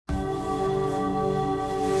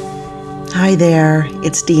Hi there,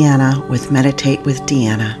 it's Deanna with Meditate with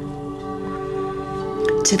Deanna.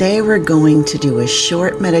 Today we're going to do a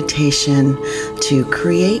short meditation to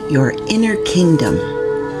create your inner kingdom.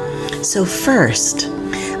 So first,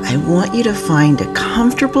 I want you to find a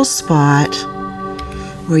comfortable spot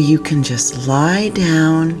where you can just lie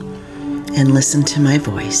down and listen to my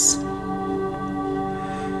voice.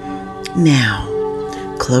 Now,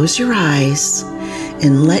 close your eyes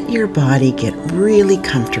and let your body get really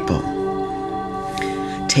comfortable.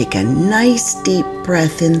 Take a nice deep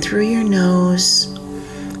breath in through your nose,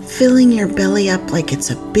 filling your belly up like it's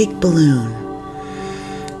a big balloon,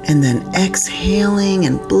 and then exhaling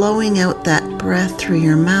and blowing out that breath through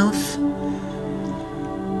your mouth.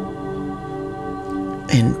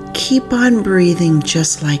 And keep on breathing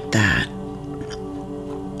just like that.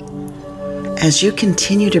 As you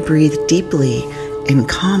continue to breathe deeply and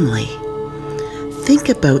calmly, think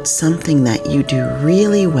about something that you do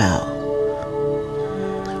really well.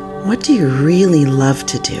 What do you really love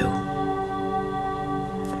to do?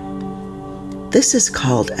 This is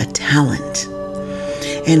called a talent,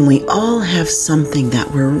 and we all have something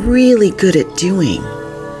that we're really good at doing.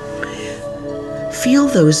 Feel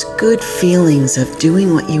those good feelings of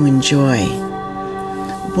doing what you enjoy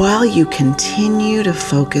while you continue to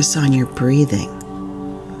focus on your breathing.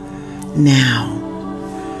 Now,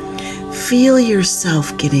 feel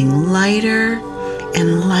yourself getting lighter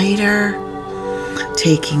and lighter,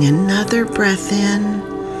 taking another breath in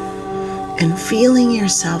and feeling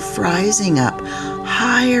yourself rising up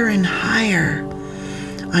higher and higher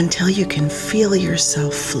until you can feel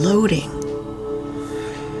yourself floating.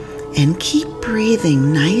 And keep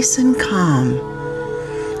breathing nice and calm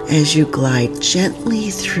as you glide gently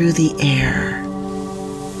through the air.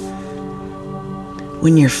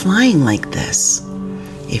 When you're flying like this,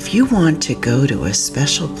 if you want to go to a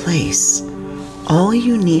special place, all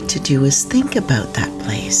you need to do is think about that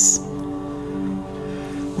place.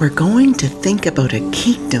 We're going to think about a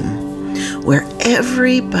kingdom where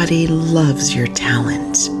everybody loves your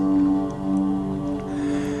talent.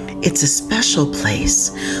 It's a special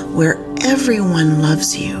place where everyone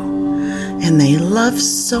loves you, and they love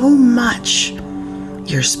so much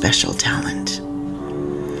your special talent.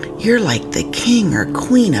 You're like the king or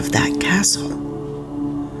queen of that castle.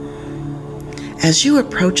 As you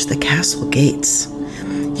approach the castle gates,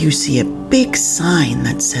 you see a big sign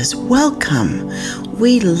that says, "Welcome,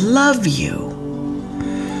 we love you."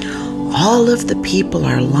 All of the people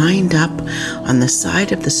are lined up on the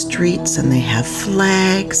side of the streets, and they have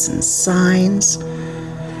flags and signs,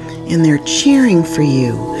 and they're cheering for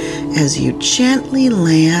you as you gently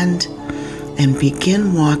land and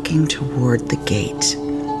begin walking toward the gate.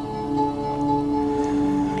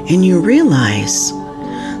 And you realize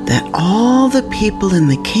that all the people in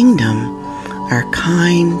the kingdom are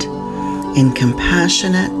kind and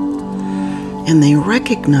compassionate, and they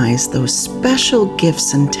recognize those special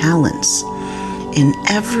gifts and talents in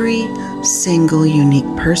every single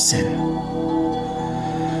unique person.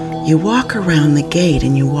 You walk around the gate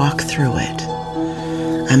and you walk through it.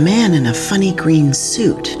 A man in a funny green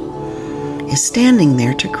suit is standing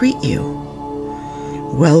there to greet you.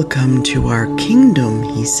 "Welcome to our kingdom,"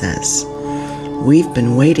 he says. "We've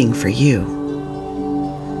been waiting for you."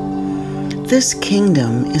 This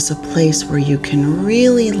kingdom is a place where you can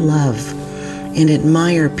really love and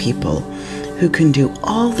admire people who can do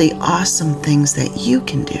all the awesome things that you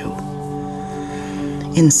can do.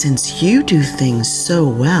 And since you do things so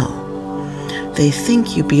well, they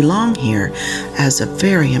think you belong here as a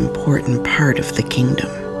very important part of the kingdom.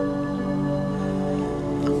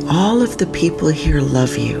 All of the people here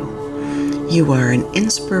love you. You are an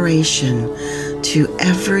inspiration to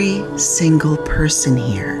every single person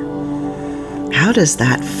here. How does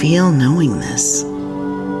that feel knowing this?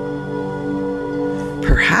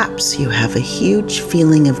 Perhaps you have a huge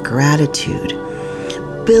feeling of gratitude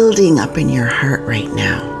building up in your heart right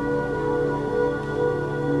now.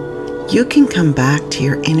 You can come back to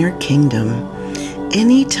your inner kingdom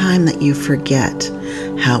anytime that you forget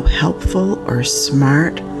how helpful or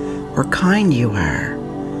smart or kind you are,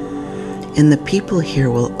 and the people here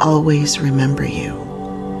will always remember you.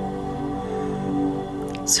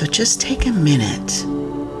 So just take a minute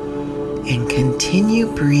and continue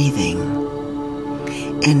breathing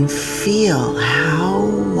and feel how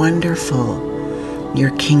wonderful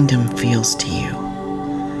your kingdom feels to you,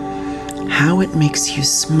 how it makes you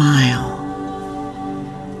smile,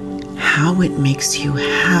 how it makes you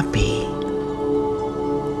happy.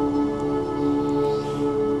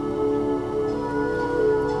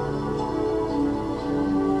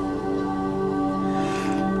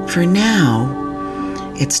 For now,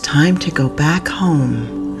 it's time to go back home,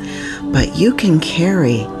 But you can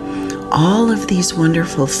carry all of these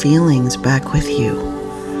wonderful feelings back with you,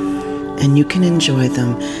 and you can enjoy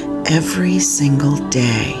them every single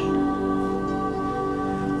day.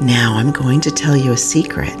 Now I'm going to tell you a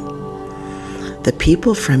secret. The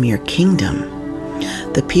people from your kingdom,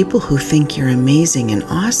 the people who think you're amazing and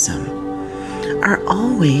awesome, are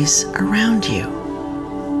always around you.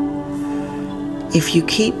 If you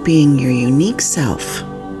keep being your unique self,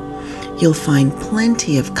 you'll find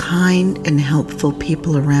plenty of kind and helpful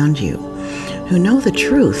people around you who know the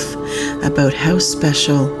truth about how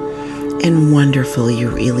special and wonderful you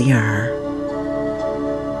really are.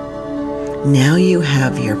 Now you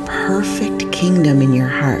have your perfect kingdom in your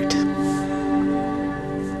heart.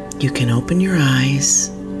 You can open your eyes,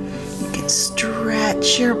 you can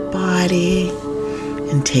stretch your body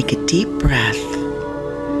and take a deep breath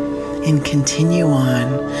and continue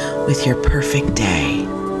on with your perfect day.